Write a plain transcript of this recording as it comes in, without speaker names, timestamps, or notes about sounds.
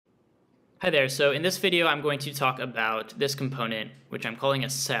Hi there, so in this video I'm going to talk about this component, which I'm calling a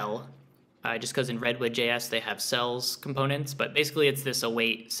cell, just because in Redwood.js they have cells components, but basically it's this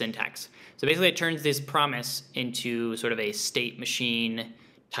await syntax. So basically it turns this promise into sort of a state machine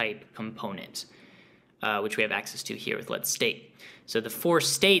type component, which we have access to here with let's state. So the four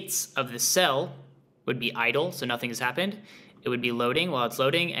states of the cell would be idle, so nothing has happened. It would be loading while it's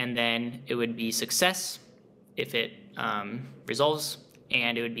loading, and then it would be success if it resolves,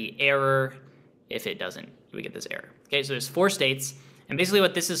 and it would be error if it doesn't. We get this error. Okay, so there's four states, and basically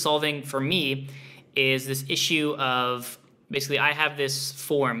what this is solving for me is this issue of basically I have this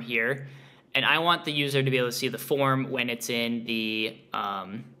form here, and I want the user to be able to see the form when it's in the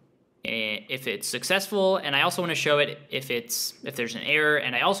if it's successful, and I also want to show it if there's an error,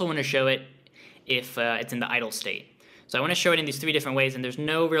 and I also want to show it if it's in the idle state. So I want to show it in these three different ways, and there's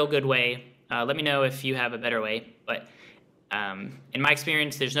no real good way. Let me know if you have a better way, but in my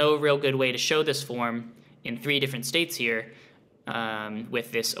experience, there's no real good way to show this form in three different states here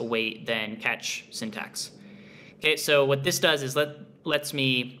with this await then catch syntax. Okay, so what this does is lets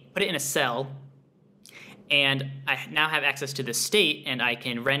me put it in a cell, and I now have access to the state, and I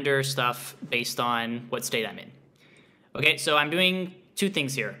can render stuff based on what state I'm in. Okay, so I'm doing two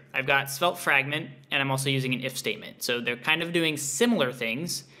things here. I've got svelte fragment, and I'm also using an if statement. So they're kind of doing similar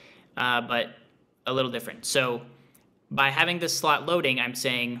things, but a little different. So by having this slot loading, I'm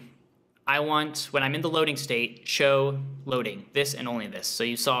saying I want, when I'm in the loading state, show loading, this and only this. So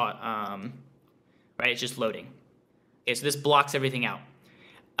you saw, right, it's just loading. Okay, so this blocks everything out.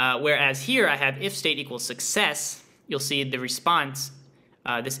 Whereas here I have if state equals success, you'll see the response,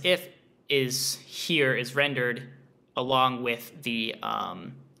 this if is rendered along with the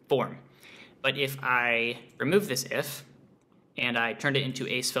form. But if I remove this if, and I turned it into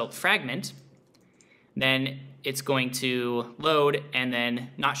a svelte fragment, then it's going to load and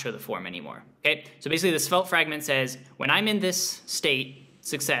then not show the form anymore. Okay, so basically the svelte fragment says, when I'm in this state,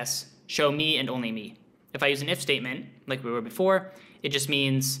 success, show me and only me. If I use an if statement, like we were before, it just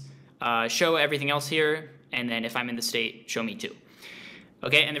means show everything else here, and then if I'm in the state, show me too.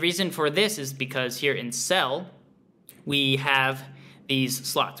 Okay, and the reason for this is because here in cell, we have these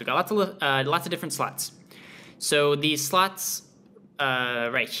slots. We've got lots of different slots. So these slots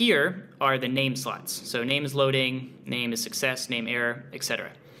right here are the name slots. So name is loading, name is success, name error,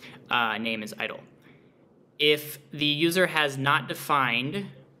 etc. Name is idle. If the user has not defined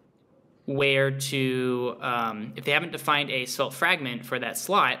where to, if they haven't defined a svelte fragment for that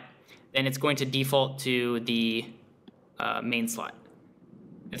slot, then it's going to default to the main slot,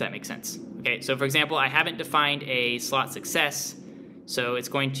 if that makes sense. Okay, so for example, I haven't defined a slot success, so it's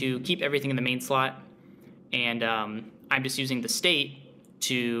going to keep everything in the main slot, and I'm just using the state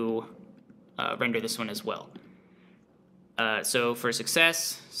to render this one as well. So for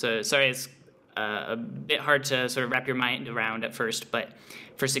success, so sorry, it's a bit hard to sort of wrap your mind around at first, but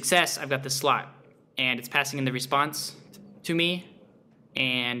for success, I've got this slot, and it's passing in the response to me,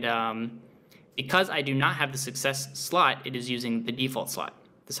 and because I do not have the success slot, it is using the default slot.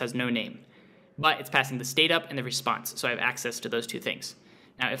 This has no name, but it's passing the state up and the response, so I have access to those two things.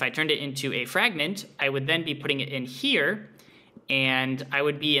 Now, if I turned it into a fragment, I would then be putting it in here, and I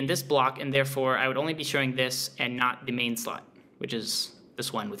would be in this block, and therefore I would only be showing this and not the main slot, which is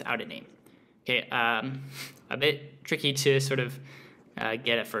this one without a name. Okay, a bit tricky to sort of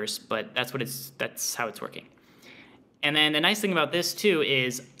get at first, but that's how it's working. And then the nice thing about this too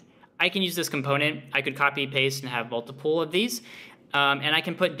is I can use this component. I could copy, paste, and have multiple of these, and I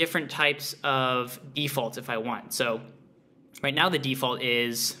can put different types of defaults if I want. So right now the default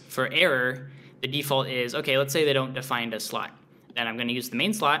is, for error, the default is, okay, let's say they don't define a slot. Then I'm going to use the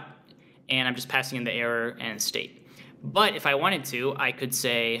main slot, and I'm just passing in the error and state. But if I wanted to, I could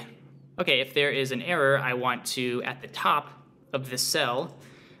say, okay, if there is an error, I want to, at the top of this cell,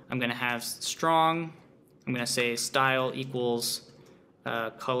 I'm going to have strong, I'm going to say style equals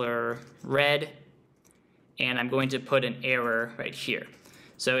color red, and I'm going to put an error right here.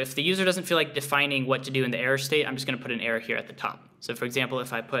 So if the user doesn't feel like defining what to do in the error state, I'm just going to put an error here at the top. So for example,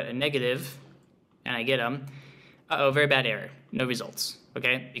 if I put a negative and I get them, uh-oh, very bad error, no results,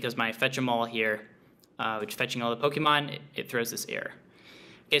 okay? Because my fetch them all here, which fetching all the Pokemon, it throws this error.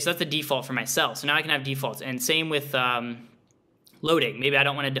 Okay, so that's the default for my cell. So now I can have defaults, and same with loading. Maybe I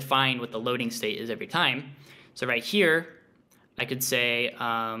don't want to define what the loading state is every time. So right here, I could say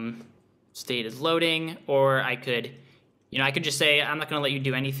state is loading, or I could, I could just say, I'm not going to let you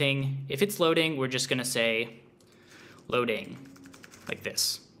do anything. If it's loading, we're just going to say loading, like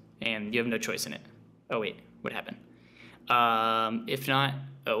this, and you have no choice in it. Oh wait, what happened? If not,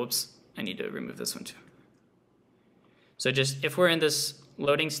 oh, whoops, I need to remove this one too. So just, if we're in this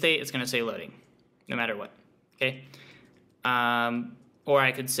loading state, it's going to say loading, no matter what, okay? Or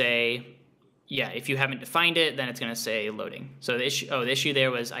I could say, yeah, if you haven't defined it, then it's going to say loading. So the issue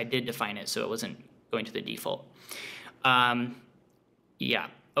there was I did define it, so it wasn't going to the default. Yeah,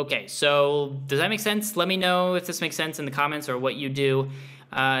 okay, so does that make sense? Let me know if this makes sense in the comments or what you do.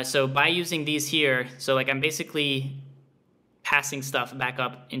 So by using these here, so like I'm basically passing stuff back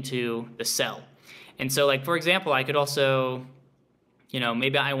up into the cell. And so like, for example, I could also,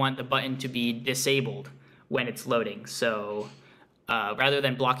 maybe I want the button to be disabled when it's loading. So rather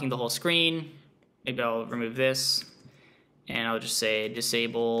than blocking the whole screen, maybe I'll remove this and I'll just say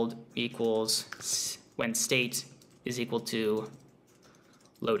disabled equals when state is equal to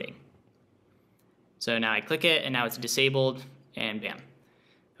loading. So now I click it and now it's disabled and bam.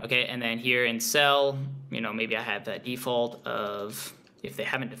 Okay, and then here in cell, maybe I have that default of if they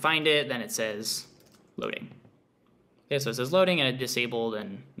haven't defined it, then it says loading. Okay, so it says loading and it disabled,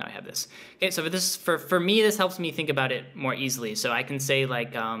 and now I have this. Okay, so for me, this helps me think about it more easily. So I can say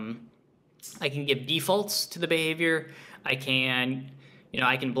like, I can give defaults to the behavior. I can,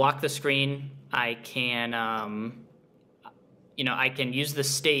 I can block the screen. I can, I can use the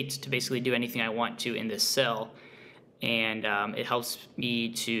state to basically do anything I want to in this cell. And it helps me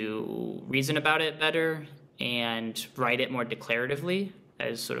to reason about it better and write it more declaratively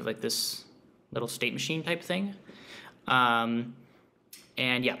as sort of like this little state machine type thing. And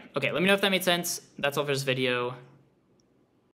yeah, okay, let me know if that made sense. That's all for this video.